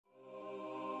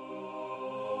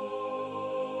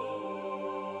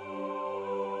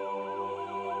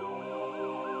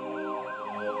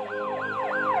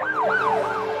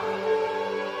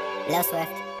Lil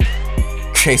Swift.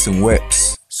 Chasing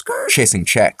whips, chasing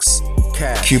checks,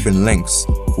 Cash. Cuban links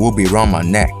will be round my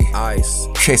neck. Ice.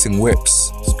 Chasing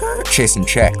whips, chasing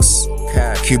checks,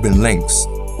 Cash. Cuban links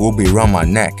will be round my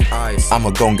neck. Ice.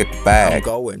 I'ma go and get the bag. I'm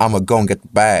going. I'ma go and get the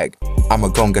bag. I'ma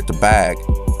go and get the bag.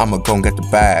 I'ma go and get the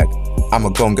bag. I'ma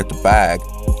go and get the bag.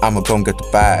 I'ma go and get the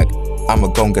bag. I'ma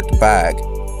go and get the bag.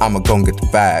 I'ma go and get the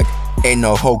bag. Ain't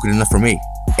no hoe good enough for me.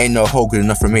 Ain't no hoe good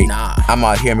enough for me. Nah. I'm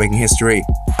out here making history.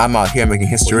 I'm out here making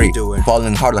history. you doing?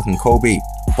 Balling hard like in Kobe.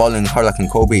 Balling hard like in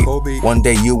Kobe. Kobe. One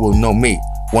day you will know me.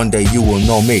 One day you will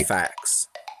know me. Facts.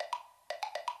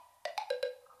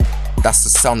 That's the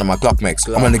sound that my Glock makes.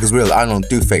 All my niggas real, I don't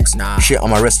do fakes. Nah. Shit on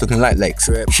my wrist looking like lakes.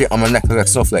 Drip. Shit on my neck look like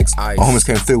snowflakes. Ice. My homies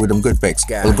came through with them good fakes.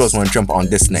 Gas. All the girls wanna jump on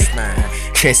this snake.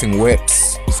 Smash. Chasing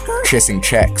whips, chasing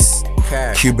checks,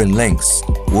 Cash. Cuban links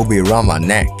will be around my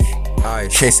neck.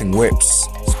 Ice. Chasing whips,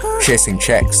 chasing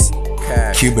checks,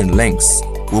 Cash. Cuban links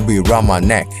will be around my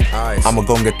neck. Ice. I'ma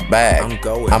go and get the bag. I'm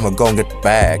going. I'ma go and get the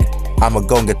bag. I'ma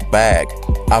go and get the bag.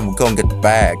 I'ma go and get the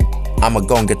bag. I'ma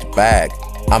go and get the bag.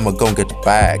 I'ma go and get the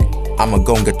bag. I'ma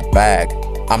go and get the bag.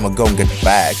 I'ma go and get the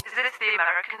bag. Is this the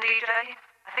American DJ?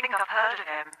 I think I've heard of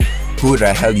him. Who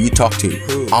the hell you talk to?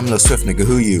 Who? I'm Lil Swift, nigga,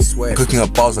 who you? Swift. Cooking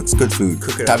up balls like it's good food.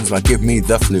 Cook it Times might give me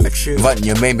the flu. Achoo. Inviting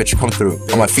your main bitch to come through.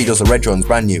 On my feet, those are red ones,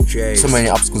 brand new. Jays. So many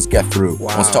obstacles to get through.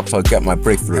 Wow. Won't stop till I get my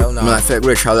breakthrough. Hell no. I'm like fake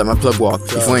rich, I'll let my plug walk.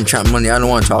 If you ain't chatting money, I don't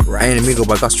wanna talk. I ain't amigo,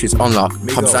 but I got streets unlocked.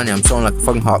 Pop Zanny, I'm sounding like a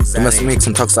fucking hawk. The mess with me,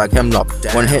 some talks like hemlock.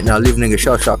 Damn. One hit and I'll leave nigga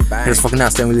shell shocked. Bang. Hit his fucking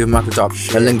ass, then we leave him at the top.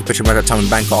 Then link the picture by the time in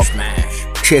Bangkok. Smash.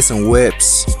 Chasing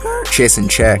whips, chasing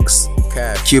checks,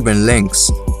 Cash. Cuban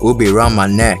links will be around my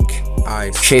neck.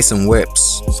 Ice. Chasing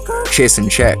whips, chasing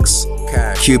checks,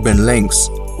 Cash. Cuban links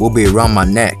will be around my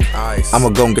neck. Ice. I'ma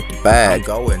go and get the bag.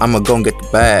 I'm going. I'ma go and get the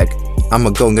bag. I'ma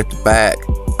go and get the bag.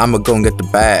 I'ma go and get the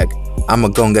bag. I'ma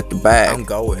go and get the bag. I'm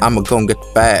going. I'ma go and get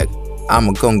the bag.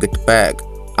 I'ma go and get the bag.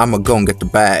 I'ma go and get the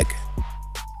bag.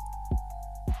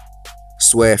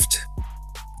 Swift.